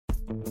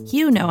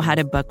You know how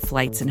to book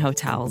flights and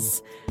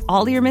hotels.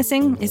 All you're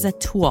missing is a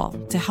tool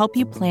to help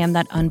you plan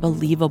that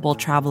unbelievable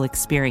travel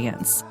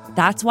experience.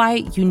 That's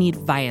why you need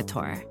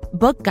Viator.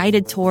 Book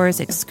guided tours,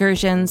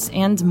 excursions,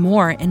 and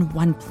more in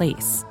one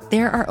place.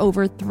 There are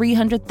over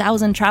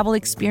 300,000 travel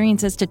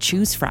experiences to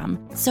choose from,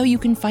 so you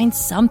can find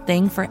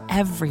something for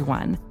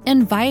everyone.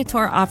 And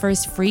Viator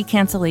offers free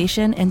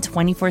cancellation and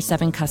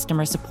 24/7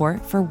 customer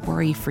support for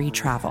worry-free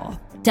travel.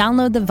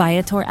 Download the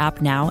Viator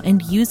app now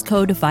and use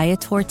code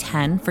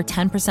Viator10 for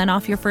 10%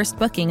 off your first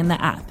booking in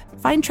the app.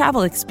 Find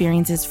travel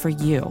experiences for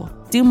you.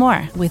 Do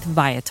more with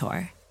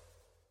Viator.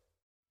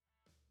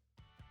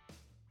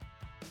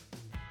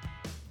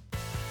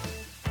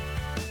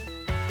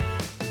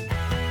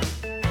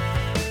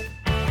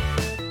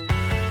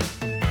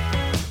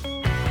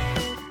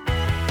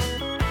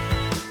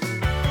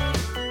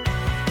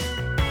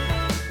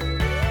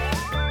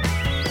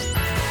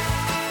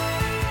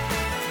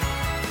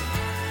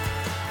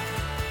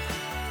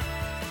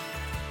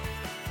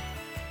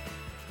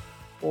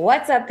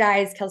 What's up,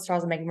 guys? Kelsey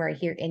Charles and Megan Murray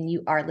here, and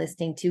you are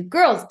listening to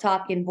Girls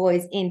Talkin'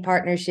 Boys in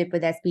partnership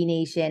with SB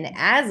Nation.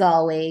 As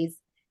always,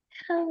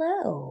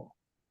 hello.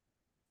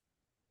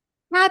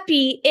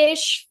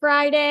 Happy-ish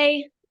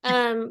Friday.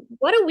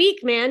 What a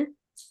week, man.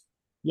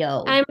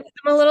 Yo. I'm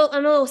a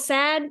little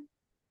sad,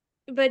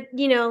 but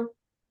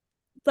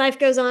life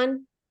goes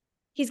on.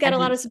 He's got a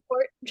lot of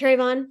support.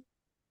 Trayvon.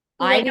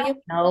 I don't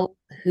know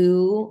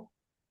who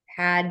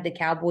had the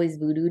Cowboys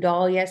voodoo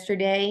doll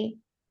yesterday,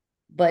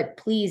 but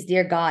please,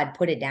 dear God,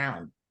 put it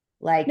down.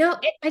 I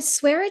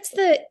swear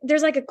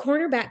there's like a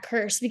cornerback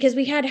curse, because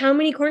we had how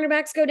many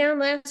cornerbacks go down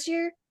last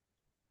year?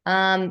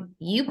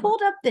 You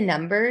pulled up the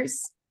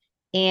numbers,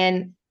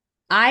 and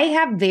I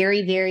have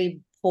very,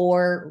 very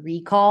poor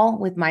recall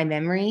with my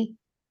memory.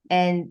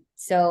 And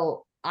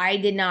so I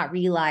did not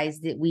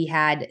realize that we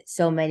had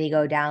so many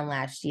go down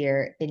last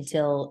year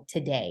until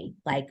today,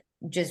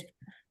 just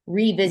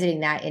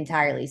revisiting that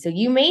entirely. So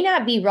you may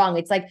not be wrong.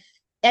 It's like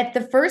at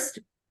the first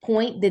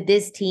point that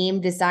this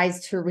team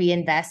decides to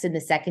reinvest in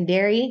the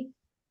secondary,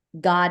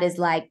 God is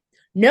like,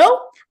 nope,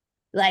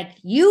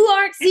 you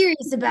aren't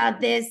serious about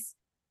this.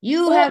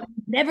 You have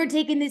never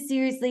taken this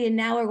seriously, and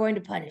now we're going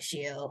to punish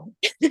you.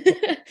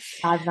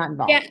 God's not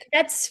involved.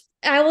 Yeah,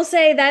 I will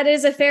say that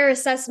is a fair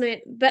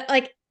assessment. But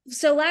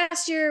so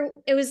last year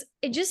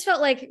it just felt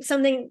like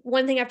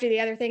one thing after the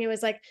other thing. It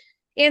was like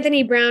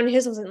Anthony Brown,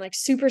 his wasn't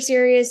super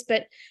serious,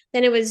 but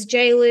then it was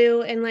J.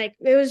 Lou, and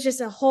it was just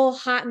a whole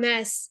hot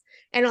mess.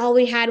 And all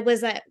we had was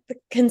the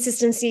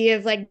consistency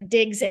of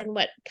Diggs and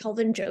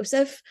Kelvin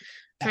Joseph,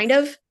 kind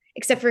of,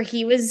 except for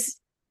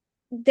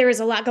there was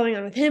a lot going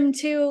on with him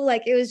too.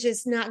 It was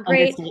just not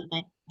great.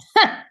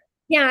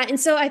 Yeah. And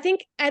so I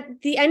think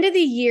at the end of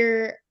the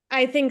year,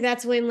 I think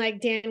that's when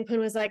Dan Quinn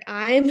was like,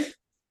 I'm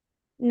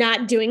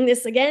not doing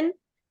this again.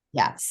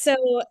 Yeah. So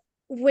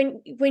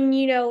when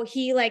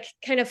he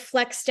kind of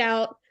flexed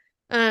out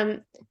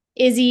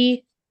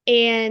Izzy,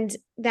 and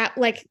that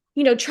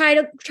tried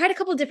a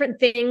couple different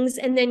things,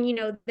 and then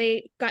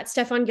they got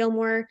Stephon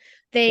Gilmore,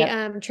 they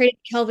traded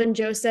Kelvin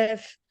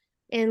Joseph,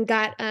 and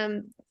got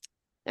I'm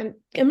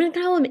gonna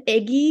call him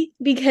Iggy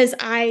because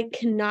I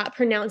cannot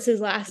pronounce his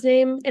last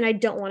name and I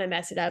don't want to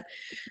mess it up.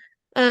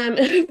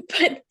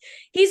 But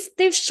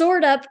they've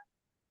shored up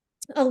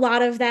a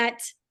lot of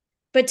that,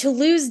 but to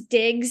lose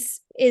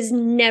Diggs is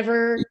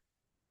never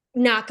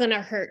not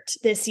gonna hurt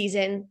this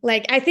season.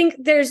 I think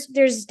there's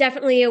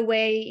definitely a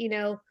way,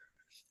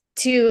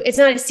 it's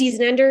not a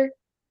season ender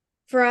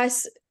for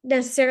us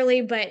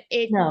necessarily, but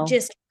it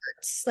just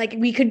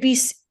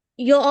hurts.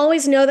 You'll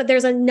always know that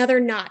there's another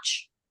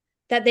notch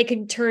that they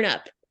could turn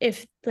up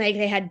if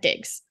they had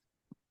Diggs.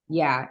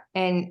 Yeah.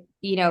 And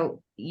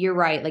you're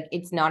right.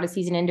 It's not a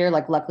season ender.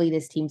 Luckily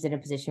this team's in a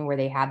position where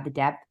they have the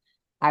depth.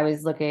 I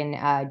was looking,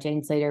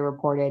 Jane Slater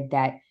reported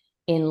that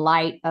in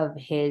light of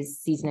his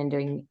season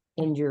ending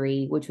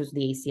injury, which was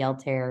the ACL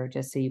tear,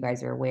 just so you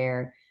guys are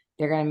aware,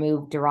 they're going to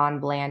move Deron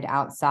Bland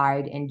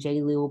outside and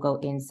J. Lou will go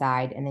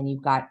inside. And then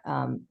you've got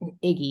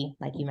Iggy,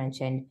 like you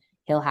mentioned,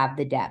 he'll have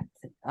the depth.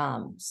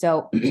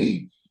 So,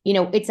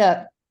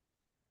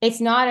 it's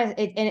not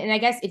and I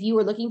guess if you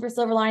were looking for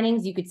silver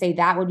linings, you could say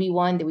that would be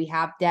one, that we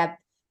have depth.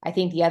 I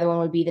think the other one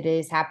would be that it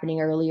is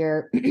happening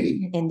earlier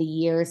in the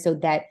year so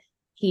that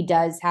he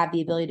does have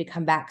the ability to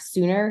come back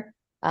sooner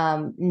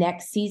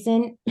next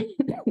season.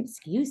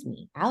 Excuse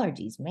me,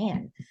 allergies,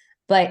 man.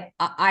 But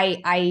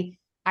I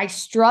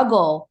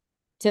struggle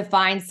to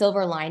find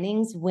silver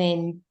linings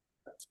when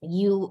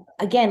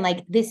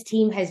this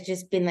team has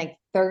just been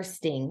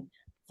thirsting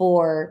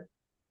for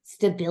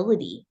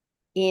stability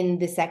in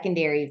the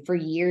secondary for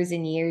years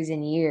and years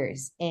and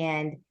years.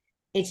 And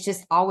it's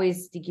just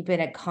always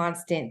been a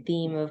constant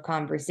theme of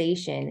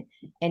conversation.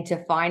 And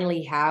to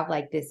finally have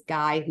this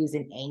guy who's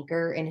an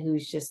anchor and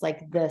who's just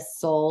the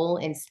soul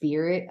and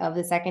spirit of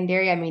the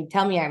secondary. I mean,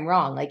 tell me I'm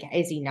wrong.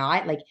 Is he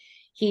not?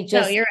 He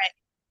just, no, you're right.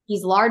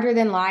 He's larger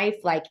than life.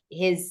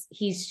 He's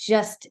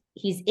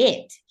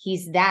it.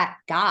 He's that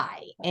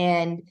guy.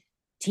 And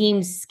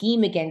teams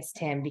scheme against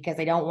him because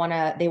they want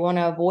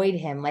to avoid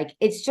him.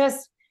 It's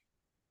just,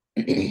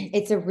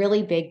 it's a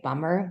really big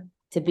bummer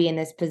to be in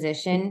this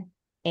position.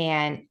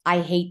 And I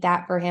hate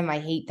that for him. I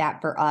hate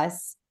that for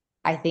us.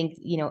 I think,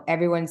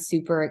 everyone's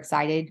super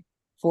excited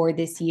for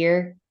this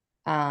year.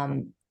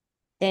 And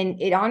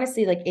it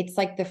honestly, like, it's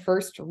like the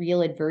first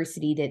real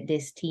adversity that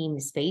this team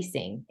is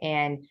facing.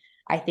 And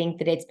I think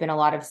that it's been a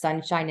lot of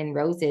sunshine and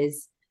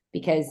roses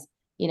because,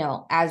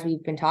 as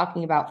we've been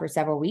talking about for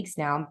several weeks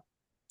now,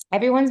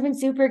 everyone's been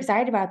super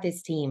excited about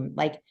this team.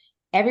 Like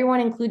everyone,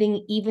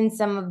 including even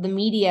some of the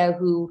media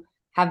who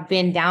have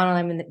been down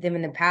on them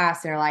in the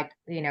past and are like,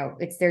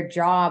 it's their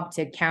job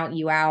to count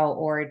you out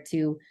or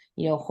to,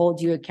 hold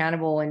you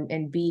accountable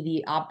and be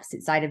the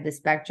opposite side of the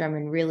spectrum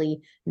and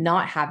really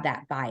not have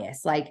that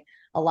bias. Like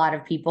a lot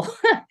of people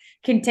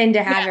can tend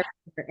to have it.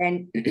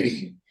 And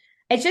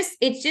it's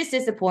just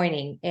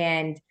disappointing.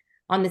 And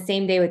on the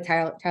same day with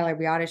Tyler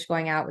Biotish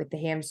going out with the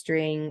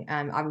hamstring,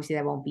 obviously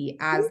that won't be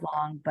as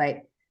long,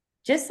 but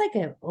just like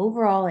an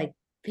overall like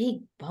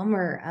big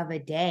bummer of a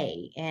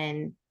day.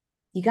 And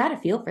you got to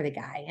feel for the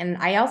guy. And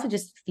I also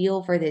just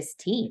feel for this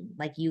team.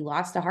 Like you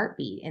lost a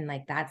heartbeat and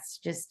like that's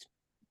just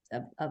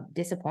a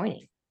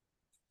disappointing.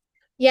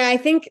 Yeah, I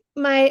think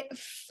my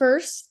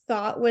first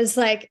thought was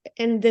like,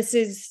 and this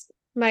is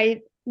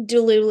my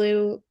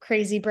Delulu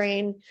crazy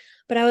brain,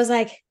 but I was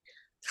like,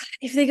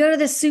 if they go to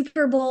the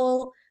Super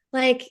Bowl,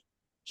 like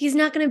he's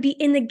not going to be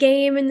in the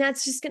game and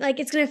that's just like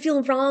it's going to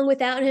feel wrong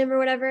without him or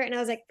whatever. And I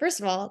was like, first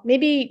of all,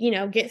 maybe,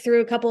 get through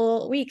a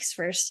couple weeks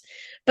first.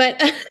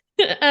 But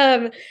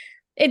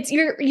it's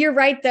you're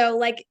right though,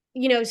 like,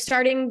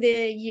 starting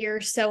the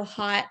year so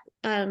hot,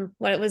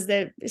 what it was,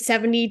 the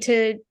 70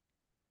 to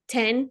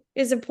 10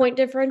 is a point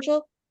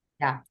differential.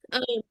 Yeah.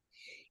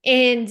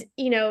 And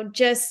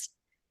just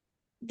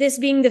this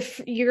being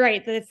you're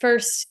right, the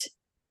first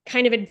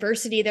kind of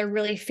adversity they're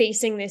really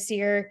facing this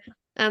year.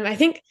 I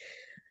think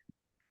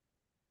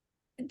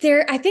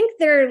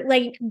they're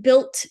like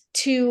built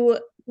to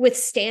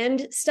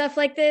withstand stuff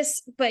like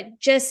this, but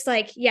just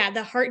like, yeah,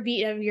 the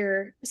heartbeat of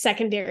your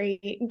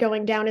secondary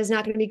going down is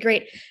not going to be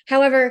great.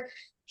 However,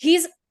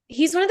 he's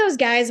one of those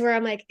guys where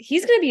I'm like,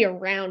 he's going to be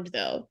around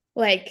though.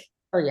 Like,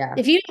 oh yeah,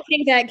 if you don't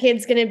think that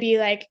kid's going to be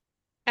like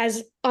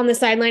as on the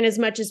sideline as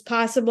much as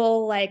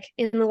possible, like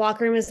in the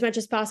locker room as much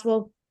as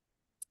possible,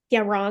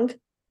 yeah, wrong.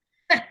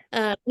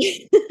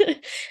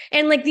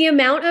 And like the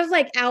amount of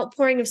like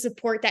outpouring of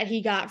support that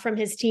he got from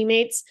his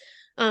teammates,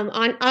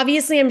 on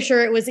obviously I'm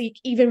sure it was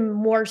even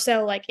more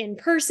so like in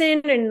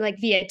person and like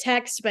via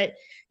text, but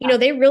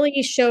they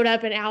really showed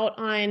up and out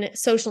on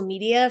social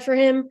media for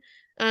him,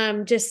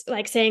 just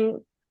like saying,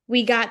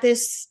 we got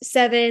this,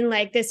 Seven,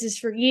 like this is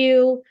for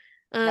you.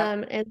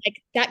 And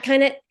like that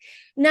kind of,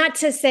 not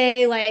to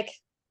say like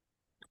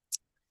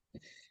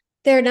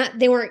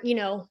they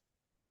weren't,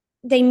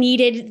 they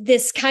needed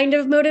this kind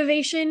of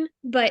motivation,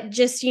 but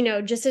just,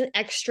 just an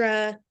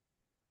extra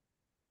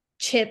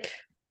chip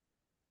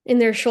in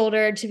their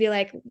shoulder to be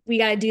like, we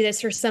got to do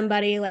this for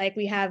somebody. Like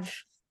we have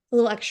a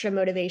little extra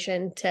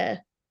motivation to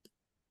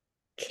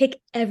kick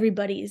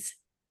everybody's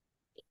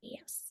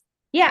ass.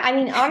 Yeah. I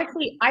mean,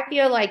 honestly, I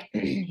feel like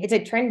it's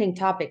a trending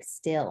topic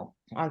still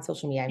on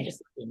social media. I'm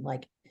just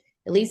like,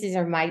 at least these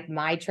are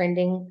my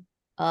trending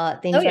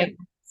things right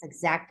now. Like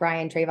Zach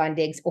Bryan, Trayvon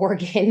Diggs,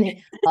 Oregon,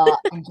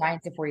 and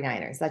Giants and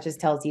 49ers. That just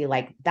tells you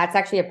like that's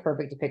actually a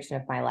perfect depiction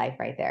of my life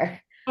right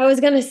there. I was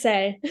gonna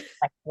say,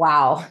 like,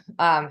 wow,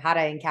 how to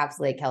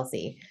encapsulate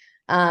Kelsey.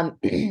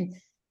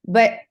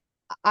 But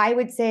I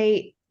would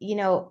say,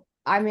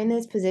 I'm in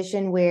this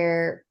position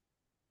where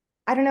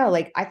I don't know,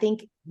 like I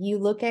think you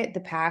look at the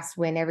past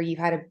whenever you've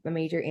had a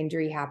major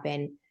injury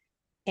happen,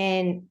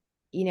 and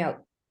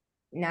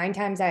 9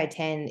 times out of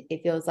 10,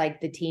 it feels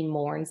like the team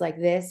mourns like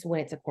this when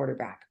it's a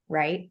quarterback,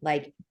 right?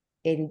 Like,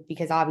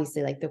 because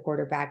obviously, like the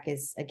quarterback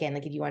is, again,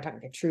 like if you want to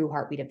talk like a true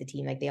heartbeat of the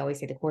team, like they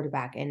always say the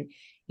quarterback, and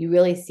you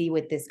really see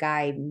what this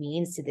guy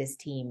means to this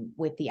team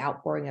with the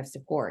outpouring of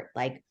support.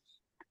 Like,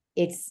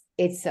 it's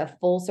a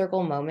full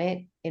circle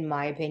moment, in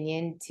my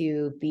opinion,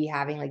 to be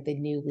having like the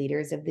new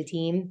leaders of the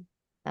team,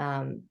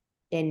 and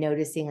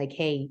noticing like,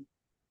 hey,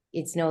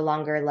 it's no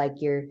longer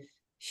like your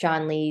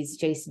Sean Lee's,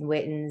 Jason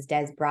Witten's,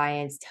 Des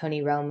Bryant's,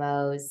 Tony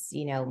Romo's,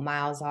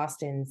 Miles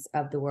Austin's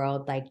of the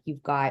world. Like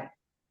you've got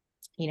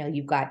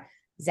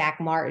Zach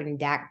Martin,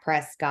 Dak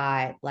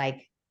Prescott,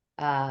 like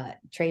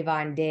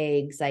Trayvon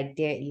Diggs, like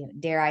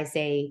dare I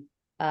say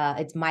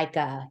it's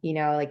Micah,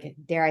 like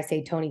dare I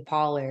say Tony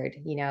Pollard,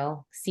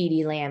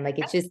 CeeDee Lamb. Like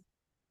it's just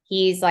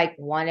he's like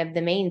one of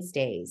the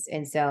mainstays.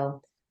 And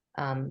so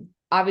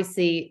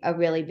obviously a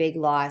really big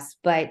loss,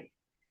 but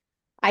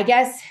I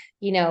guess,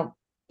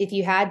 if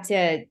you had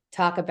to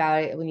talk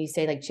about it when you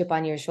say like chip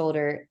on your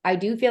shoulder, I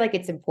do feel like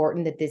it's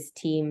important that this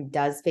team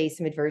does face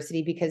some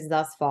adversity because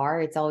thus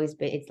far it's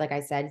like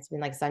I said, it's been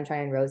like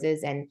sunshine and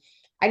roses. And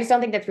I just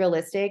don't think that's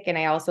realistic. And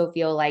I also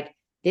feel like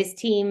this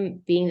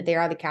team, being that they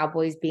are the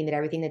Cowboys, being that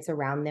everything that's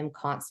around them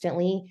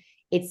constantly,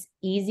 it's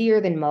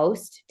easier than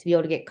most to be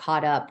able to get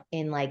caught up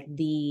in like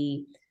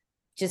the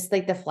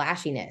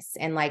flashiness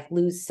and like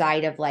lose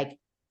sight of like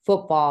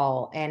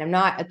football. And I'm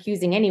not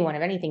accusing anyone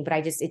of anything, but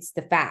it's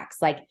the facts.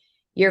 Like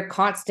you're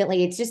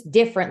constantly, it's just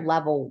different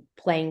level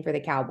playing for the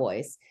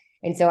Cowboys.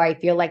 And so I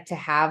feel like to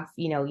have,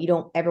 you know, you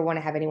don't ever want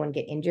to have anyone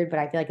get injured, but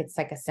I feel like it's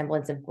like a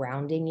semblance of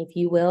grounding, if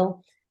you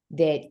will,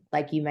 that,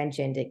 like you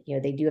mentioned, you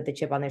know, they do have the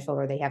chip on their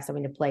shoulder. They have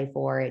something to play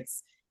for.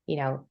 It's, you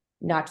know,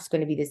 not just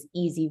going to be this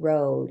easy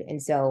road.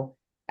 And so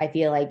I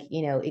feel like,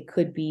 you know, it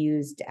could be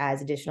used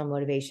as additional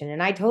motivation.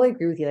 And I totally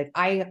agree with you. Like,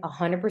 I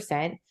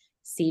 100%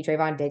 see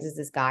Trayvon Diggs as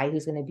this guy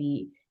who's going to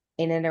be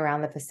in and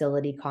around the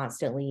facility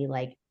constantly.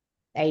 Like,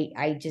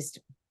 I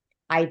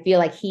feel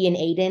like he and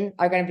Aiden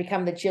are going to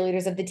become the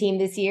cheerleaders of the team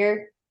this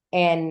year.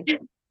 And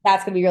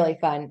that's going to be really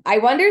fun. I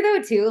wonder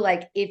though, too,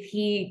 like if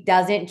he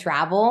doesn't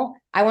travel,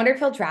 I wonder if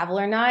he'll travel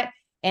or not.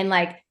 And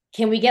like,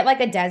 can we get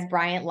like a Des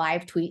Bryant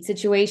live tweet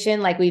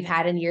situation like we've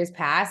had in years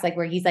past, like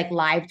where he's like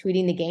live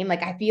tweeting the game?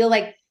 Like, I feel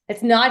like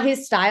it's not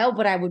his style,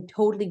 but I would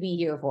totally be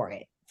here for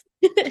it.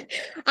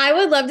 I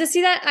would love to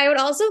see that. I would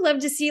also love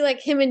to see like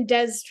him and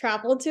Des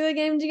travel to a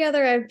game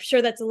together. I'm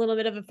sure that's a little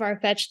bit of a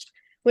far-fetched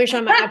wish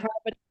on my part,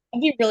 but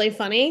it'd be really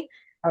funny.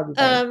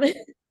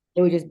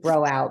 It would just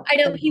bro out. I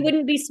know he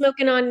wouldn't be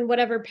smoking on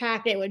whatever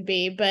pack it would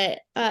be, but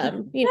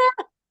you know,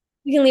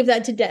 you can leave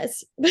that to Des.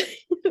 Just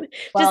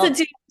the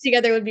two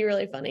together would be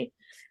really funny.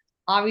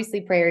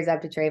 Obviously, prayers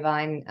up to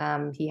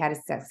Trayvon. He had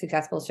a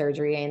successful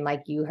surgery, and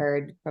like you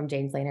heard from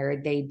James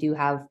Laner, they do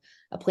have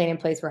a plan in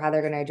place for how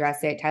they're going to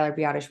address it. Tyler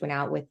Biotish went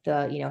out with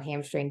the, you know,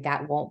 hamstring.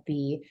 That won't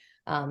be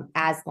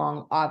as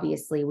long.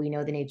 Obviously, we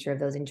know the nature of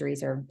those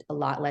injuries are a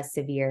lot less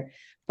severe,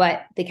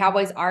 but the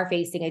Cowboys are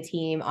facing a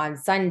team on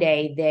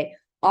Sunday that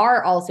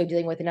are also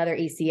dealing with another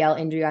ACL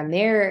injury on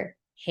their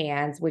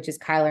hands, which is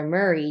Kyler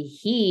Murray.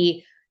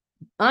 He,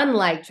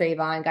 unlike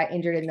Trayvon, got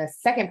injured in the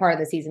second part of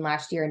the season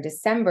last year in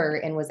December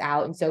and was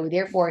out. And so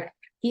therefore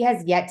he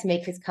has yet to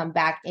make his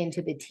comeback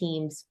into the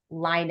team's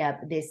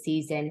lineup this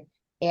season.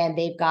 And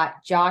they've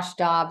got Josh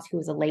Dobbs, who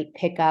is a late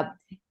pickup,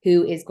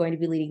 who is going to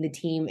be leading the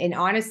team. And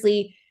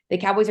honestly, the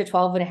Cowboys are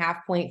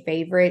 12.5-point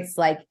favorites.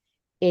 Like,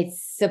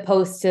 it's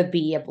supposed to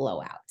be a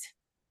blowout.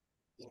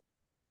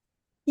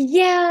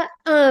 Yeah.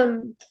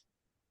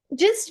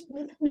 Just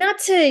not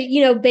to,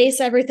 you know,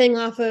 base everything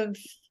off of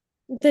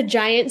the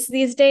Giants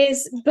these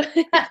days,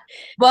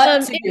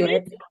 but to do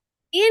it.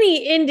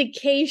 Any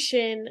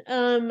indication,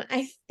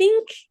 I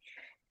think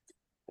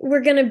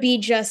we're gonna be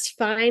just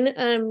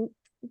fine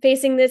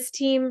facing this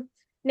team.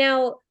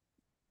 Now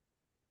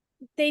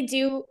they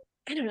do,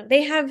 I don't know,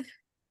 they have,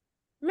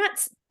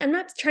 I'm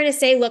not trying to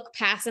say look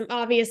past them,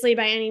 obviously,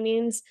 by any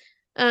means.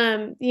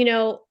 You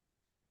know,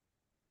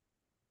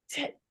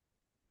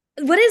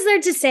 what is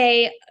there to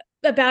say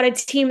about a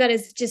team that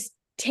is just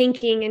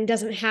tanking and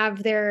doesn't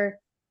have their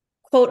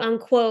quote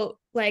unquote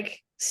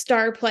like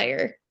star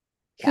player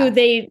who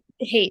they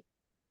hate?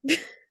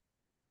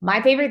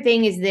 My favorite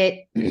thing is that,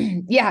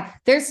 yeah,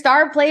 their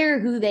star player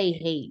who they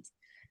hate.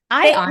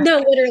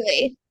 No,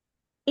 literally.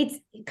 It's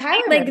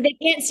kind of like they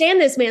can't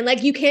stand this man.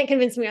 Like, you can't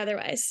convince me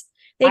otherwise.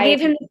 They gave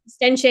him the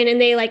extension and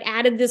they like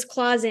added this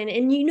clause in,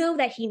 and you know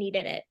that he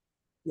needed it.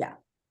 Yeah.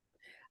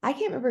 I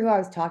can't remember who I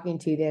was talking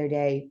to the other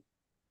day.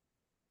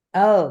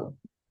 Oh,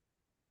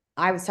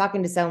 I was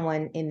talking to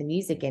someone in the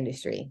music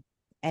industry,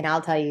 and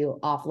I'll tell you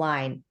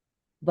offline,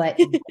 but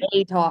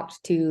they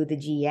talked to the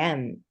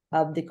GM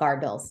of the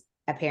Cardinals,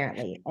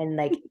 apparently. And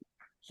like,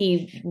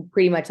 he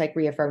pretty much like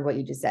reaffirmed what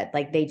you just said.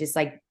 Like, they just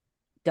like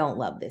don't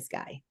love this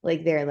guy.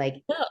 Like, they're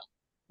like,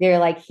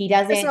 he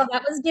doesn't. So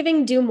that was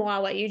giving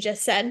Dumois what you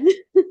just said.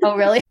 Oh,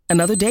 really?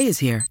 Another day is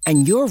here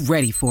and you're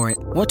ready for it.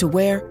 What to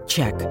wear?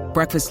 Check.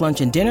 Breakfast, lunch,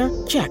 and dinner?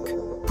 Check.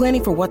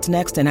 Planning for what's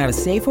next and how to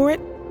save for it?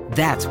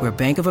 That's where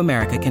Bank of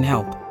America can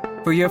help.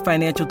 For your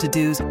financial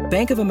to-dos,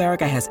 Bank of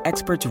America has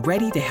experts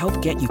ready to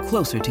help get you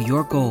closer to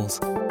your goals.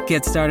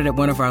 Get started at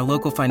one of our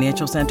local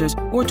financial centers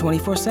or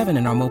 24/7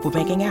 in our mobile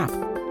banking app.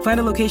 Find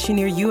a location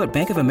near you at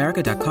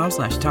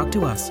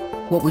bankofamerica.com/talktous.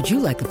 What would you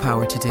like the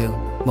power to do?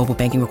 Mobile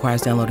banking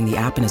requires downloading the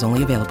app and is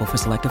only available for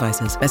select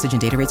devices. Message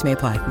and data rates may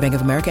apply. Bank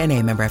of America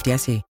N.A., member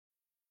FDIC.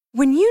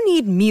 When you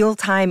need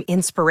mealtime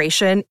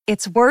inspiration,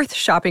 it's worth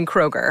shopping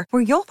Kroger,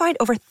 where you'll find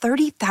over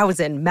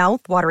 30,000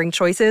 mouth-watering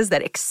choices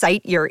that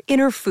excite your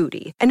inner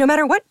foodie. And no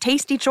matter what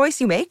tasty choice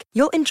you make,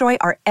 you'll enjoy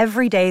our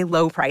everyday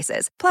low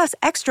prices, plus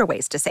extra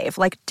ways to save,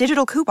 like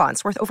digital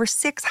coupons worth over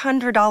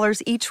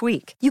 $600 each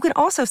week. You can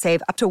also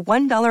save up to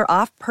 $1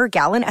 off per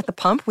gallon at the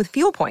pump with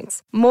fuel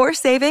points. More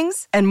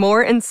savings and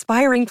more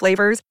inspiring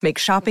flavors make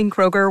shopping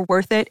Kroger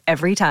worth it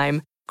every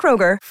time.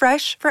 Kroger,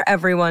 fresh for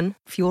everyone.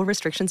 Fuel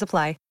restrictions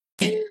apply.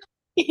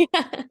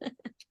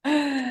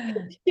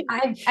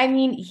 I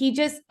mean, he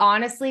just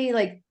honestly,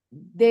 like,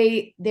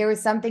 there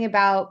was something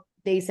about,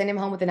 they sent him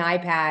home with an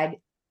iPad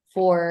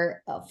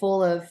for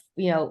full of,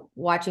 you know,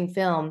 watching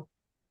film,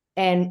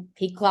 and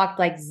he clocked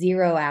like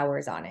 0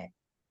 hours on it.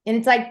 And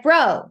it's like,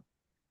 bro,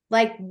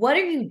 like, what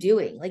are you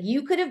doing? Like,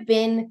 you could have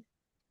been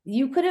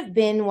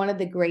one of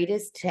the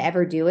greatest to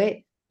ever do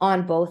it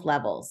on both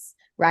levels,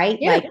 right?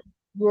 Yeah. Like,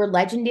 you were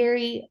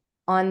legendary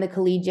on the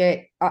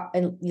collegiate,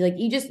 and like,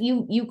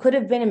 you could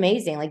have been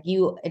amazing. Like,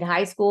 you in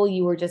high school,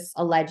 you were just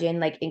a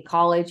legend. Like, in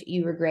college,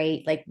 you were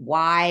great. Like,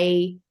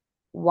 why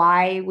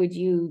why would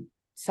you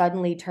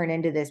suddenly turn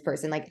into this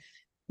person? Like,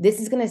 this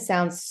is going to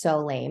sound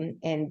so lame,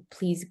 and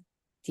please,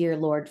 dear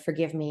Lord,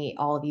 forgive me,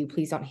 all of you.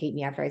 Please don't hate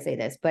me after I say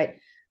this, but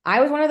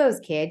I was one of those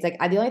kids. Like,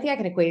 the only thing I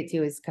can equate it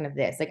to is kind of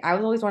this. Like, I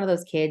was always one of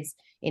those kids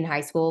in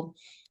high school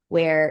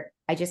where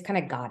I just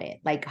kind of got it.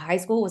 Like, high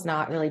school was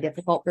not really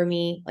difficult for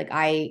me. Like,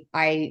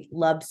 I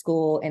loved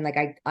school, and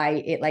like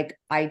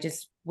I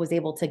just was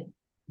able to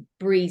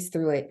breeze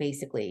through it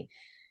basically.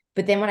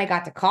 But then when I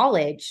got to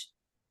college,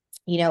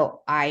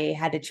 I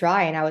had to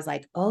try, and I was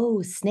like,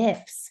 oh,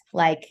 sniffs.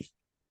 Like,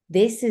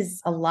 this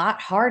is a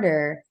lot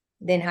harder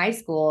than high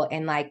school.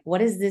 And like,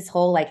 what is this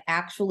whole like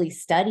actually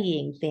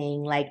studying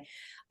thing? Like,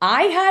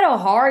 I had a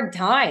hard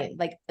time.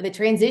 Like, the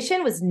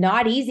transition was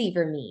not easy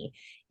for me.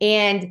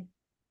 And,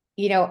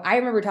 I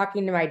remember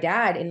talking to my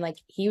dad, and like,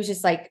 he was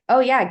just like,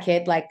 oh yeah,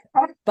 kid, like,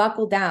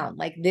 buckle down.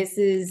 Like, this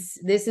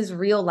is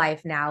real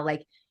life now.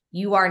 Like,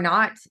 you are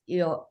not,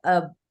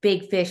 a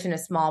big fish in a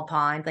small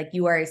pond. Like,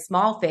 you are a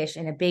small fish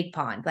in a big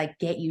pond. Like,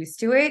 get used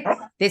to it.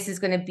 This is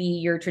going to be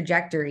your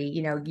trajectory.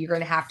 You're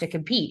going to have to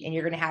compete, and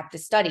you're going to have to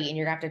study, and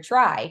you're going to have to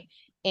try.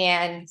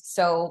 And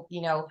so,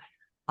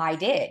 I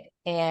did.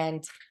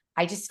 And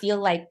I just feel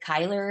like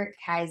Kyler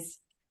has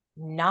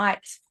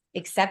not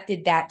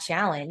accepted that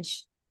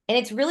challenge. And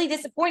it's really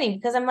disappointing,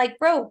 because I'm like,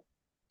 bro,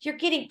 you're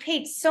getting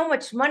paid so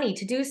much money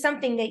to do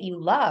something that you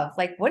love.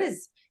 Like, what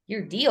is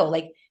your deal?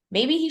 Like,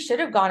 maybe he should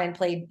have gone and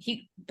played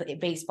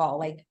baseball.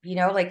 Like,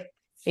 like,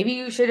 maybe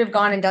you should have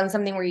gone and done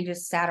something where you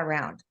just sat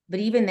around. But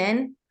even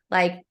then,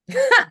 like,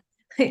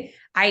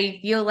 I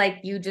feel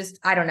like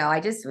I don't know. I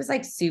just was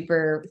like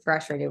super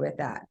frustrated with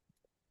that.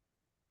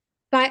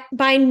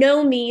 By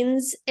no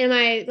means am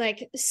I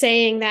like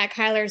saying that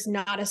Kyler's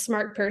not a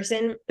smart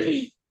person.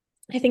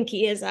 I think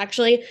he is,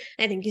 actually.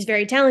 I think he's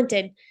very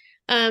talented.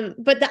 But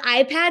the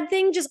iPad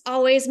thing just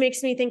always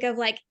makes me think of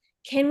like,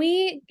 can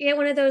we get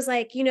one of those,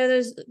 like,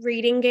 those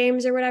reading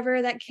games or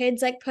whatever that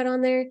kids like put on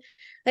there?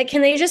 Like,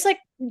 can they just like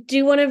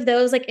do one of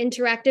those like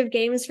interactive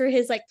games for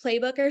his like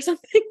playbook or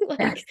something?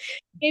 Like,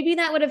 maybe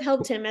that would have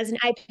helped him as an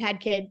iPad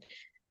kid.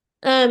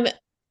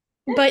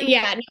 But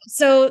yeah, no,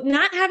 so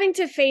not having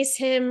to face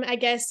him, I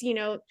guess,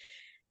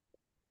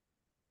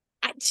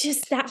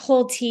 just that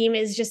whole team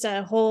is just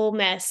a whole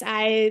mess.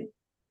 I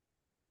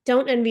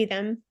don't envy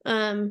them.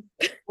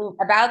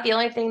 About the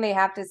only thing they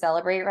have to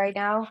celebrate right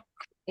now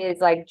is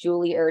like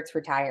Julie Ertz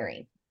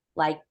retiring.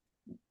 Like,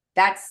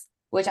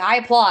 which I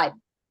applaud,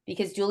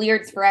 because Julie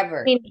Ertz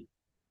forever.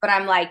 But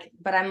I'm like,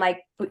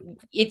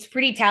 it's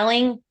pretty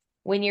telling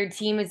when your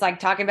team is like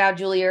talking about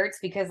Julie Ertz,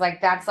 because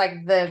like, that's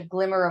like the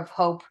glimmer of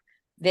hope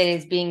that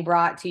is being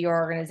brought to your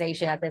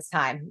organization at this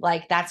time.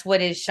 Like, that's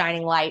what is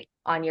shining light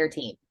on your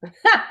team.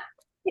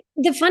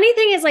 The funny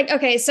thing is, like,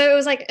 okay, so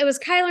it was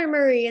Kyler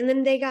Murray, and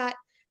then they got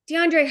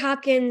DeAndre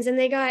Hopkins, and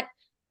they got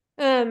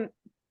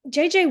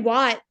JJ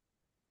Watt.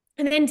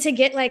 And then to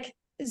get like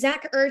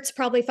Zach Ertz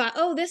probably thought,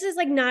 oh, this is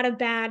like not a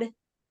bad,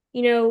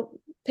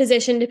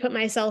 position to put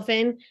myself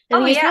in.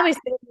 And he's probably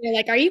sitting there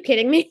like, are you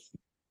kidding me?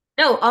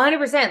 No,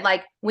 100%.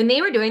 Like, when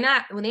they were doing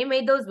that, when they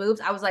made those moves,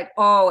 I was like,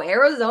 oh,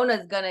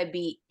 Arizona's going to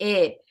be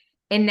it.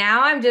 And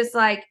now I'm just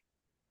like,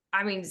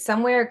 I mean,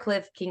 somewhere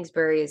Cliff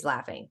Kingsbury is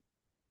laughing.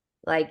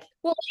 Like,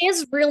 well, it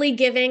is really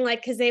giving,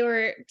 like, because they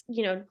were,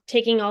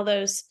 taking all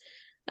those.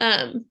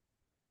 I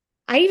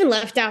even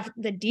left out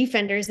the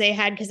defenders they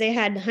had, because they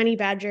had Honey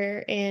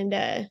Badger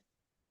and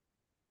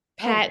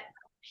Pat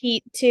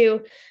Pete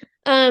too.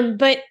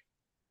 But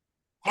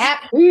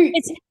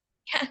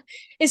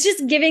it's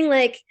just giving,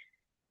 like,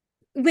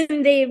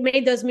 when they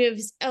made those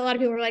moves, a lot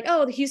of people were like,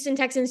 oh, the Houston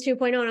Texans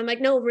 2.0. And I'm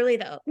like, no, really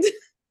though.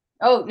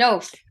 Oh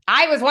no,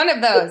 I was one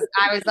of those.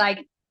 I was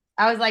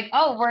like,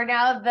 oh, we're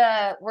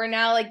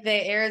now like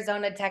the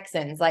Arizona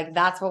Texans. Like,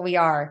 that's what we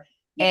are.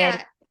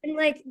 Yeah. And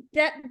like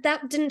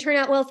that didn't turn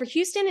out well for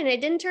Houston, and it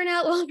didn't turn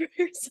out well for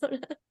Arizona.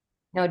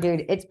 No,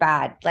 dude, it's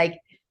bad. Like,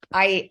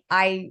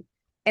 I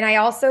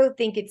also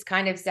think it's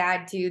kind of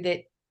sad too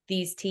that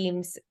these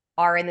teams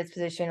are in this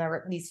position,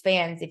 or these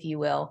fans, if you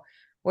will,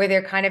 where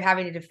they're kind of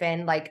having to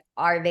defend, like,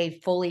 are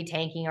they fully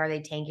tanking? Are they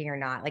tanking or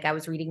not? Like, I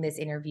was reading this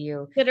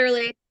interview.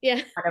 Literally, yeah.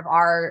 Kind of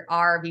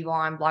our people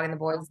on Blogging the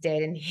Boys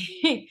did, and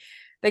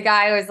the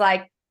guy was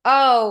like,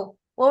 oh,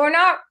 well, we're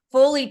not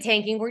fully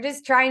tanking. We're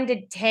just trying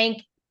to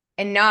tank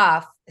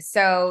enough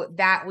so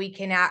that we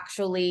can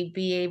actually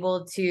be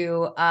able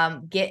to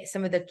get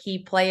some of the key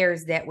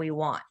players that we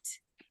want.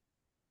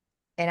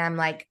 And I'm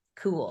like,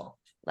 cool,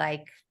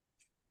 like,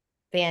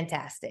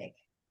 fantastic.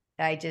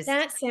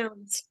 That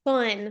sounds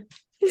fun.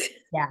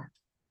 Yeah.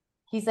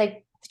 He's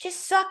like,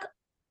 just suck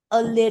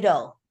a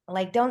little,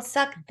 like, don't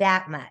suck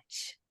that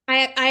much.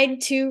 I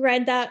too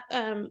read that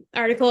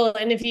article,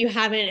 and if you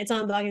haven't, it's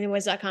on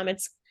bloggingtheboys.com.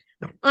 It's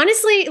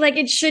honestly, like,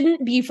 it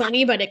shouldn't be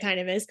funny, but it kind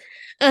of is.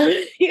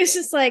 He was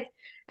just like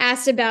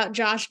asked about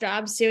Josh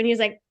Dobbs too, and he was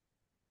like,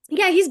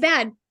 yeah, he's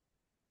bad.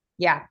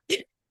 Yeah.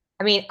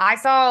 I mean, I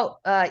saw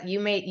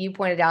you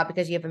pointed out,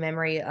 because you have a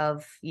memory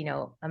of,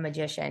 a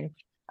magician.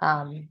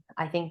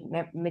 I think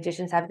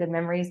magicians have good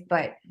memories,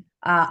 but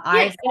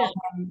I saw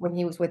him when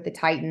he was with the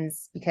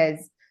Titans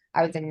because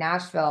I was in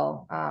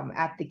Nashville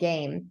at the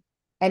game.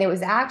 And it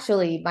was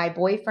actually my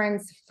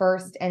boyfriend's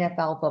first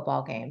NFL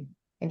football game.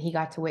 And he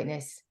got to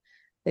witness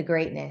the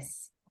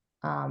greatness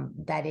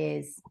that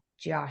is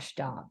Josh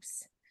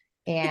Dobbs.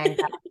 And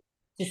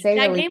to say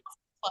that the game least, was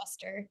a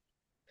cluster.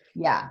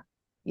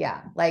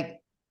 yeah. Like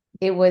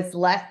it was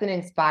less than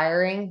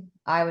inspiring,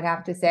 I would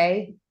have to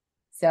say.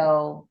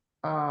 So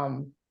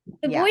the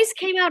boys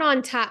came out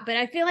on top, but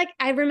I feel like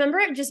I remember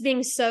it just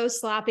being so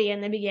sloppy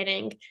in the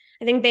beginning.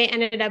 I think they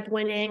ended up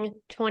winning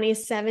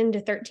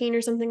 27-13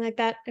 or something like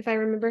that, if I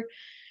remember.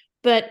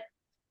 But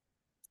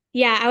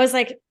yeah, I was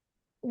like,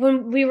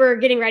 when we were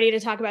getting ready to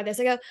talk about this,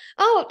 I go,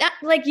 oh,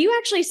 like you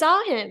actually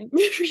saw him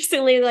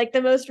recently, like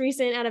the most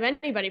recent out of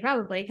anybody,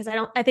 probably. Cause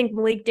I think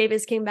Malik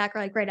Davis came back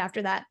like right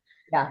after that.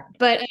 Yeah.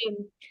 But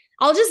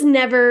I'll just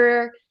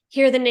never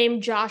hear the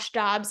name Josh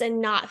Dobbs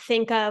and not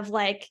think of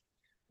like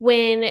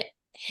when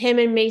him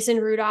and Mason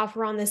Rudolph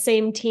were on the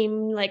same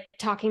team, like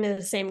talking to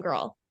the same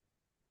girl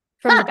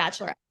from The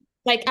Bachelor.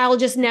 Like I'll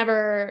just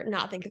never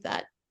not think of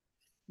that.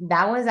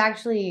 That was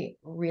actually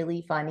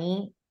really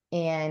funny.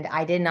 And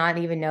I did not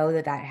even know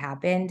that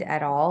happened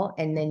at all.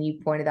 And then you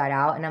pointed that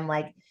out. And I'm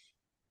like,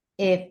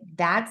 if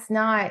that's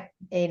not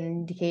an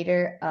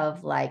indicator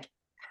of like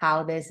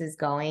how this is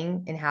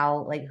going and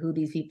how like who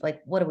these people, like,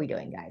 what are we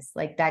doing, guys?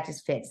 Like that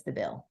just fits the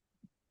bill.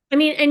 I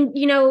mean, and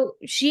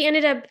she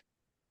ended up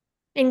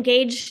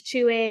engaged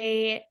to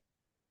a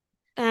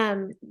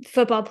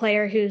football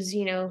player who's,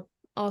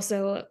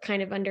 also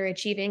kind of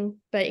underachieving,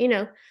 but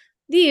the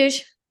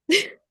usual.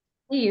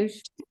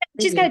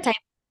 She's got a type.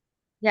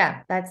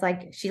 Yeah, that's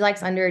like she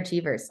likes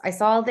underachievers. I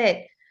saw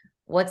that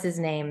what's his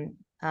name?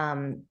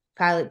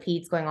 Pilot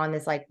Pete's going on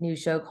this like new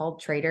show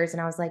called Traders,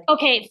 and I was like,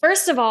 okay,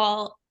 first of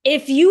all,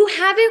 if you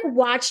haven't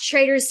watched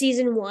Traders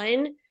season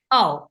 1,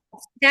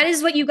 that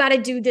is what you got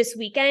to do this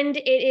weekend.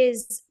 It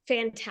is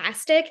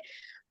fantastic.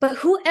 But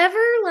whoever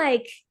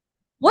like,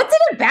 what's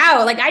it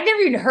about? Like I never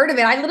even heard of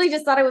it. I literally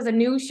just thought it was a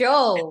new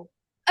show.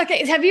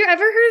 Okay, have you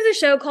ever heard of the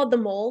show called The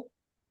Mole?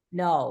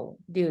 No,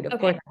 dude, of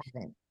course I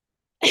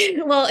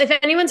haven't. Well, if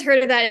anyone's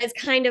heard of that, it's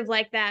kind of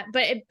like that.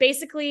 But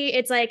basically,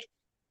 it's like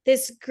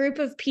this group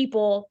of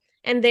people,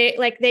 and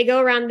they go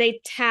around,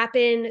 they tap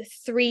in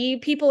 3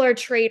 people are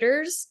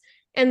traitors,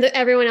 and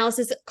everyone else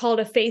is called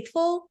a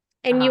faithful.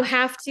 And you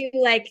have to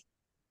like,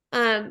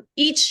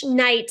 each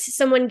night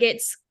someone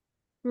gets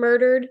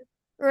murdered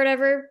or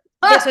whatever,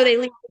 so they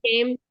leave the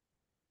game.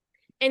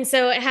 And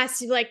so it has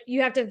to like,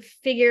 you have to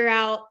figure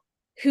out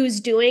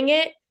who's doing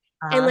it.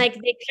 And like,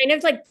 they kind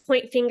of like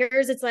point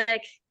fingers. It's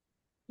like,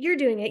 you're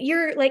doing it.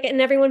 You're like, and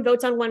everyone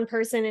votes on one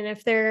person. And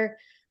if they're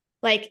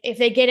like, if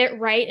they get it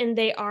right and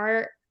they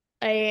are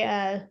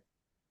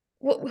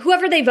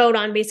whoever they vote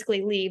on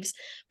basically leaves.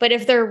 But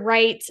if they're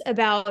right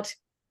about,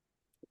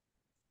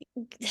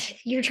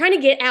 you're trying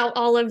to get out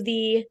all of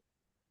the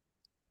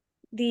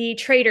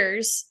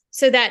traitors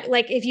so that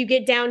like, if you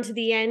get down to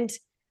the end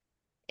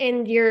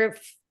and your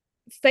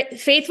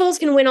faithfuls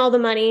can win all the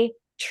money,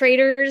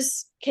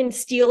 traitors can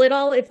steal it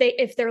all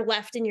if they're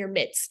left in your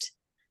midst.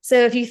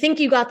 So if you think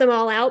you got them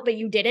all out, but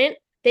you didn't,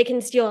 they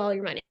can steal all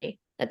your money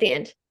at the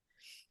end.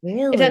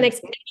 Really? If that makes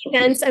any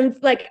sense. I'm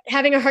like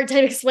having a hard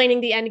time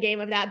explaining the end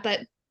game of that, but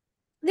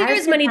there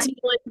is money to be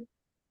won.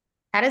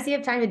 How does he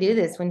have time to do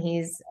this when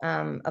he's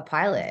a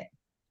pilot?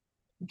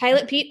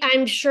 Pilot Pete,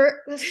 I'm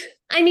sure.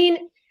 I mean,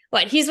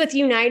 what, he's with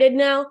United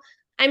now?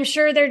 I'm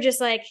sure they're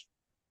just like,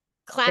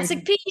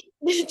 classic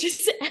Pete.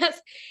 Just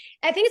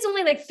I think it's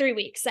only like 3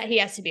 weeks that he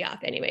has to be off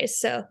anyways.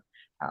 So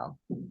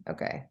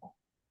okay.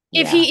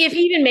 If he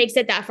even makes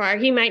it that far,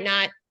 he might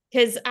not,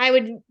 because I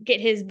would get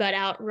his butt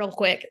out real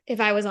quick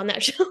if I was on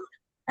that show.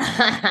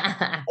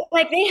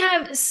 Like they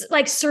have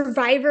like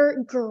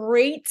Survivor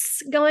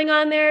greats going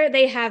on there.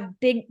 They have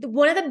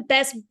one of the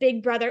best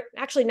Big Brother,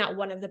 actually not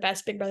one of the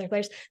best Big Brother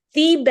players,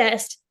 the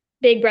best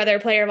Big Brother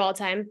player of all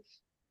time.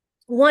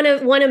 One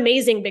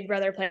amazing Big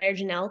Brother player,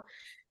 Janelle.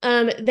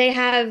 They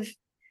have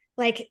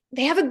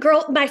a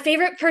girl, my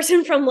favorite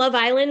person from Love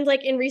Island,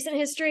 like in recent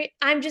history.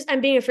 I'm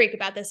being a freak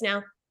about this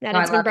now that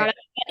it's been brought up.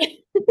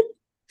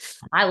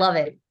 I love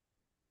it.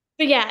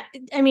 But yeah,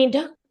 I mean,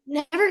 don't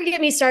never get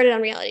me started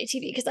on reality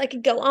TV because I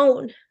could go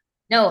on.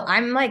 No,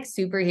 I'm like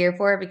super here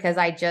for it because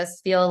I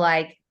just feel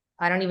like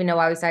I don't even know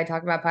why we started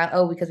talking about pilot.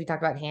 Oh, because we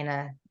talked about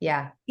Hannah.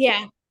 Yeah.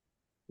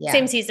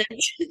 Same season.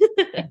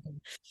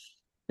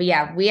 But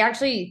yeah,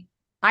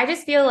 I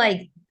just feel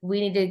like we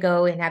need to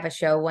go and have a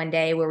show one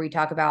day where we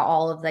talk about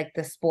all of like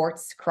the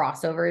sports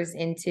crossovers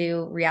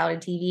into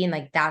reality TV, and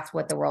like that's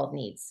what the world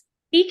needs.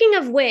 Speaking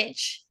of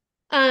which,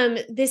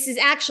 this is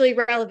actually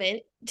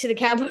relevant to the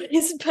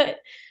Cowboys, but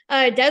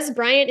Des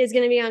Bryant is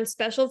going to be on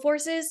Special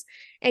Forces,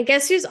 and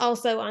guess who's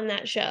also on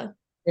that show?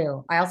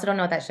 Ew. I also don't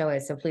know what that show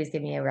is, so please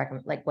give me a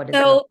recommend. Like, what is it?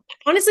 So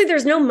honestly,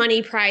 there's no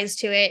money prize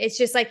to it. It's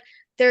just like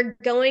they're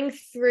going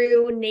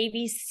through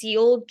Navy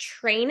SEAL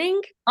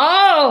training.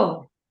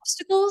 Oh,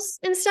 Obstacles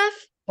and stuff.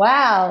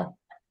 wow.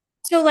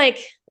 So like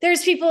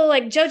there's people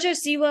like JoJo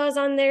Siwa's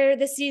on there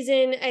this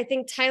season. I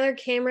think Tyler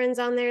Cameron's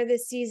on there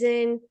this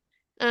season.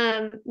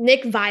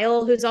 Nick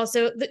Viall, who's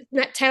also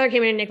Tyler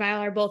Cameron and Nick Viall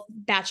are both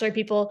Bachelor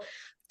people.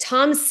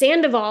 Tom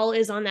Sandoval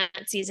is on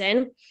that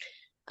season.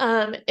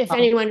 If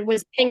anyone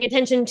was paying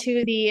attention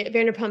to the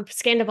Vanderpump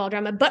Scandoval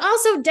drama, but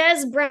also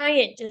Des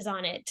Bryant is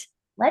on it.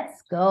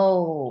 Let's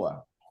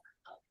go.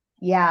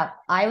 Yeah,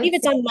 I would believe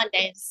it's say, on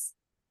Mondays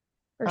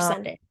or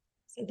Sunday,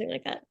 something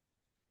like that.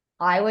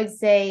 I would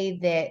say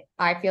that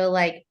I feel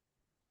like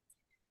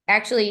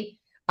actually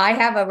I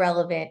have a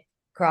relevant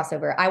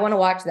crossover. I want to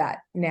watch that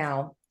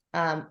now.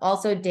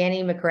 Also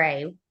Danny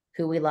McRae,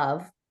 who we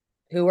love,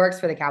 who works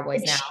for the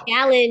Cowboys now.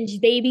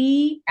 Challenge,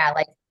 baby. Yeah,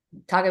 like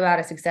talk about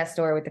a success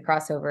story with the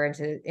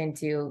crossover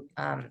into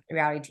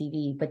reality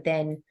TV. But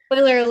then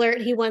spoiler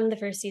alert, he won the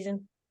first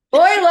season.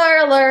 Spoiler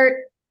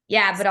alert.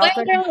 Yeah, but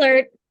spoiler also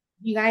alert.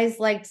 You guys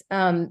liked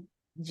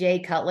Jay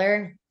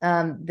Cutler.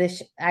 I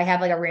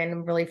have like a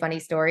random really funny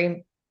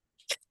story.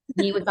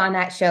 He was on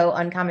that show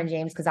Uncommon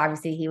James because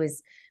obviously he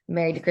was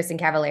married to Kristen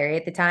Cavallari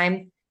at the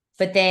time.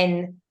 But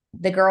then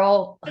the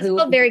girl who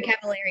was very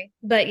Cavallari,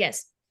 but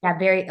yes. Yeah,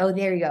 there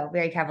you go.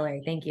 Very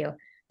Cavallari. Thank you.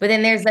 But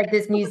then there's like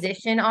this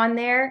musician on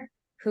there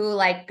who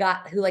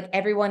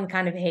everyone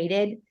kind of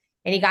hated,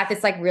 and he got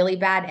this like really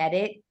bad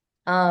edit.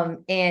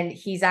 And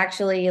he's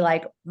actually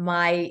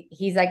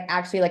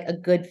actually a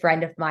good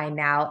friend of mine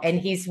now, and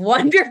he's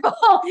wonderful.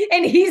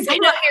 And I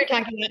know who you're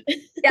talking about.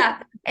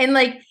 Yeah. And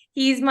like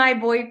he's my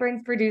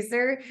boyfriend's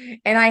producer,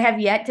 and I have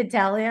yet to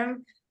tell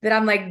him that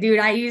I'm like, dude,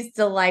 I used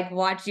to like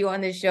watch you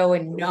on the show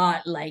and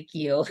not like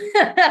you.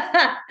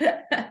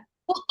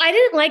 Well, I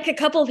didn't like a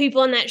couple of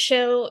people on that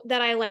show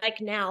that I like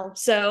now.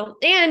 So,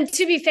 and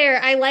to be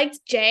fair, I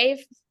liked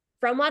Jay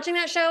from watching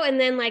that show. And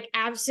then like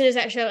as soon as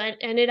that show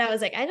ended, I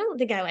was like, I don't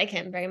think I like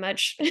him very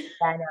much.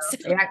 I know.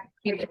 So, yeah,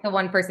 he's the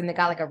one person that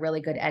got like a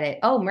really good edit.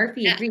 Oh,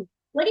 Murphy agrees.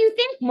 What do you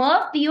think,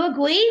 Murph? Do you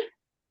agree?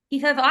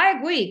 He says, I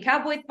agree.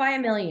 Cowboys by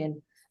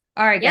 1,000,000.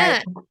 All right,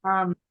 guys.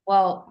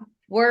 Well,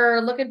 we're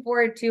looking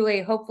forward to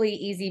a hopefully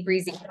easy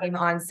breezy game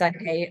on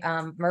Sunday.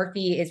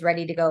 Murphy is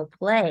ready to go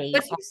play.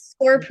 What's your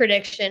score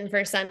prediction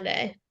for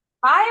Sunday?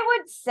 I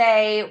would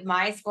say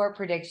my score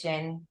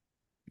prediction.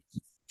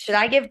 Should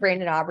I give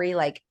Brandon Aubrey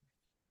like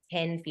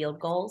 10 field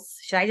goals?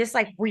 Should I just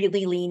like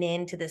really lean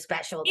into the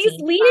special team?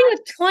 He's leading with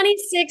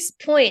 26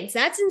 points.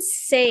 That's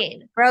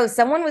insane. Bro,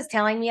 someone was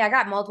telling me, I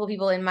got multiple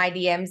people in my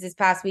DMs this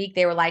past week.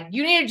 They were like,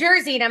 you need a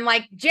jersey. And I'm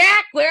like,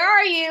 Jack, where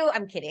are you?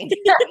 I'm kidding.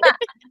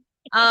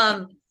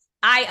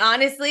 I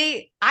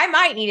honestly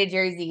might need a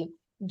jersey.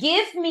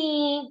 Give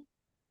me,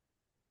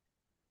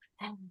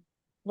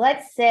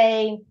 let's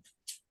say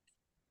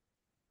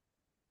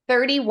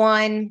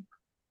 31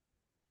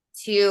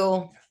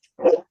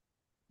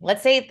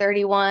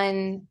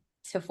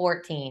 to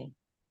 14.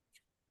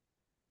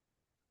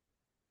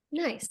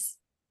 Nice.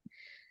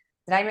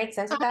 Did I make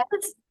sense of that?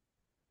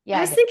 Yeah.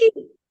 I was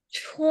thinking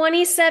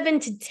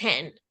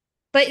 27-10,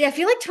 but I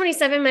feel like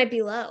 27 might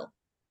be low.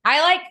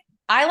 I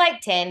like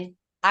 10.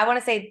 I want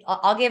to say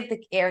I'll give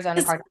the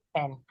Arizona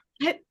Cardinals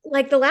 10.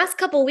 Like the last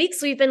couple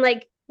weeks, we've been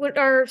like, what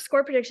our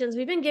score predictions?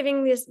 We've been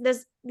giving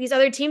these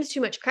other teams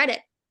too much credit.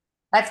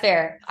 That's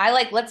fair.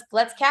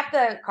 Let's cap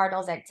the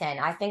Cardinals at 10.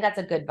 I think that's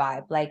a good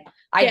vibe. Like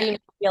I do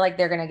feel like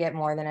they're gonna get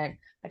more than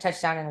a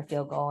touchdown and a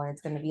field goal, and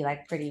it's gonna be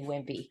like pretty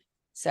wimpy.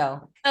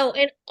 So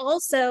and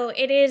also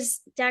it is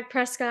Dak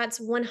Prescott's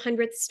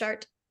 100th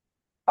start.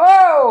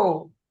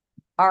 Oh,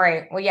 all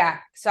right. Well, yeah.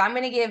 So I'm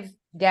gonna give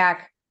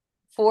Dak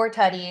 4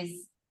 tutties.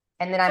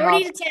 And then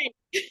 40-10.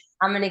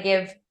 I'm gonna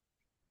give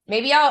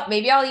maybe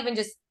I'll even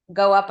just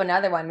go up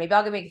another one. Maybe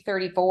I'll make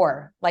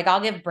 34. Like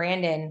I'll give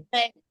Brandon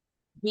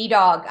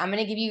B-Dog. I'm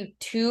gonna give you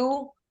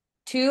two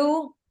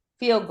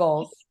field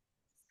goals,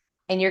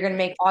 and you're gonna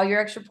make all your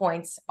extra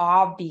points,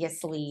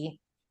 obviously.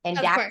 And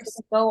Dak's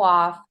gonna go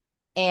off,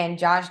 and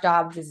Josh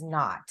Dobbs is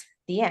not.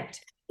 The end.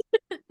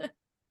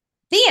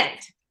 The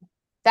end.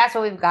 That's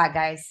what we've got,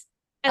 guys.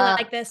 I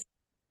like this.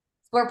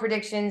 Score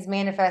predictions,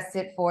 manifest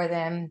it for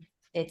them.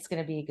 It's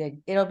going to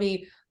be it'll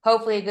be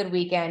hopefully a good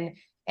weekend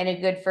and a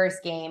good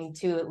first game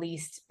to at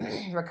least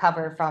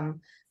recover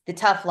from the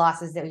tough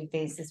losses that we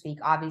faced this week.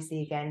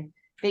 Obviously, again,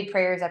 big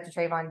prayers up to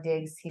Trayvon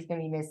Diggs. He's going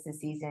to be missed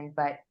this season,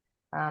 but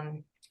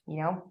I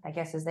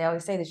guess as they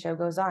always say, the show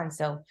goes on.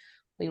 So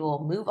we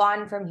will move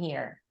on from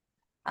here.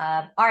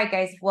 All right,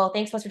 guys. Well,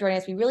 thanks so much for joining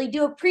us. We really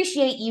do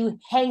appreciate you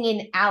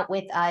hanging out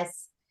with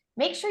us.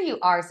 Make sure you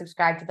are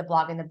subscribed to the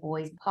Blog and the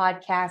Boys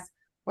podcast,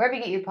 wherever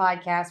you get your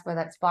podcasts, whether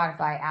that's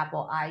Spotify,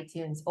 Apple,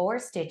 iTunes, or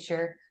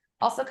Stitcher.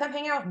 Also, come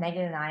hang out with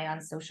Megan and I on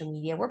social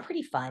media. We're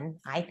pretty fun,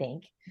 I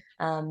think.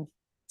 Megan,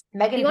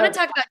 you want to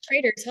talk about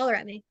traders? Holler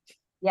at me.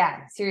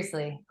 Yeah,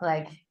 seriously.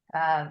 Like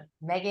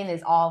Megan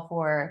is all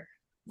for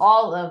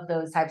all of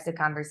those types of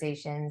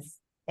conversations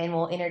and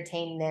will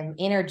entertain them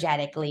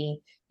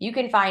energetically. You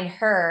can find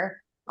her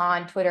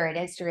on Twitter and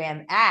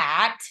Instagram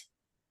at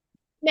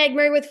Meg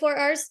Murray with 4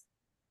 R's.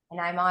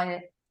 And I'm on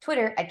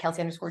Twitter at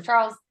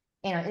Kelsey_Charles.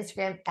 And on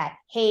Instagram at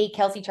Hey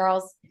Kelsey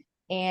Charles.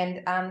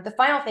 And the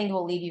final thing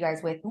we'll leave you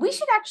guys with, we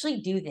should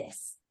actually do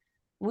this.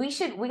 we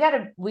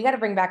gotta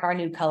bring back our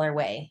new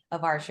colorway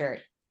of our shirt.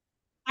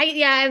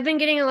 I've been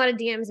getting a lot of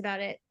DMs about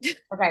it.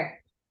 Okay.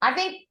 I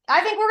think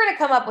we're gonna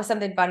come up with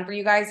something fun for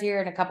you guys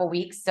here in a couple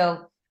weeks.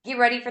 So get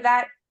ready for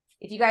that.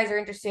 If you guys are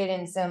interested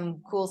in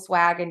some cool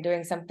swag and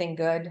doing something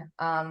good,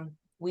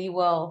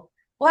 we'll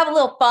have a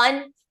little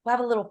fun. We'll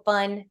have a little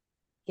fun.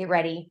 Get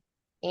ready.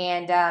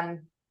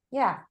 And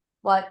yeah.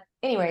 But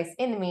anyways,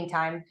 in the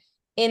meantime,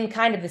 in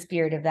kind of the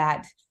spirit of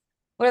that,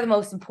 what are the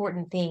most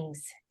important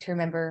things to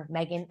remember,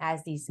 Megan,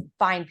 as these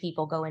fine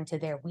people go into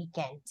their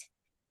weekend?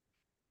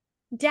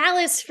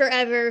 Dallas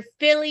forever,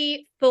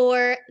 Philly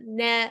for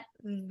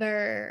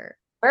never.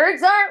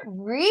 Birds aren't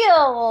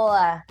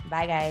real.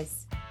 Bye,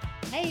 guys.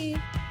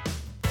 Bye.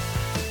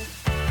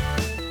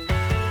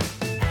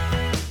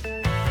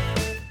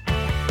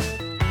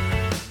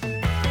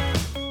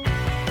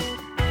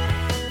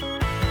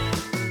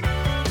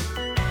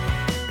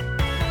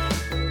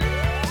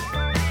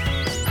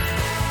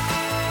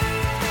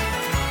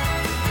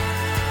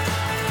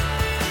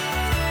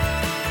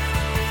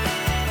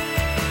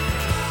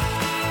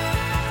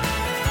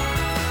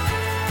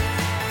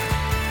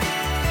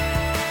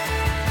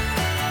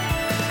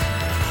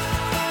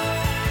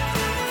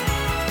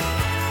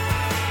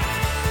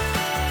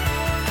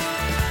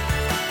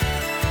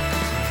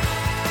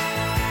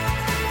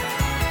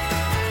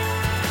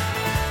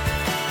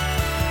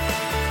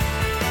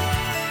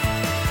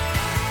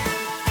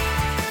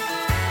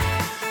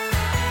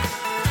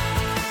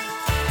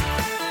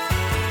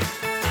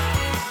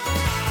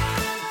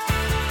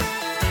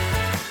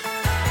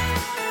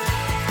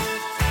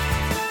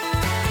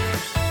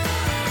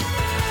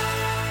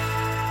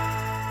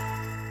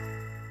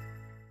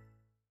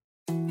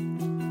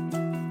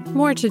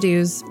 More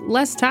to-dos,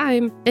 less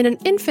time, and an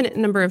infinite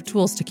number of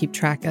tools to keep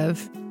track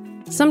of.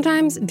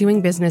 Sometimes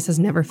doing business has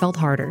never felt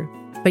harder,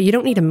 but you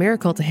don't need a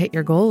miracle to hit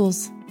your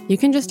goals. You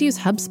can just use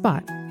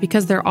HubSpot,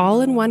 because their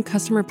all-in-one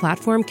customer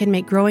platform can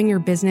make growing your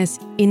business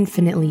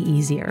infinitely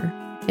easier.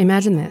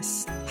 Imagine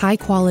this: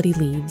 high-quality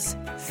leads,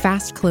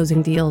 fast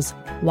closing deals,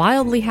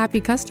 wildly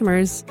happy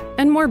customers,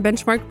 and more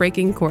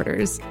benchmark-breaking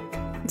quarters.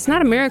 It's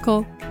not a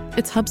miracle,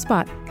 it's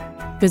HubSpot.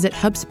 Visit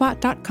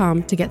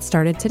HubSpot.com to get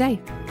started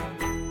today.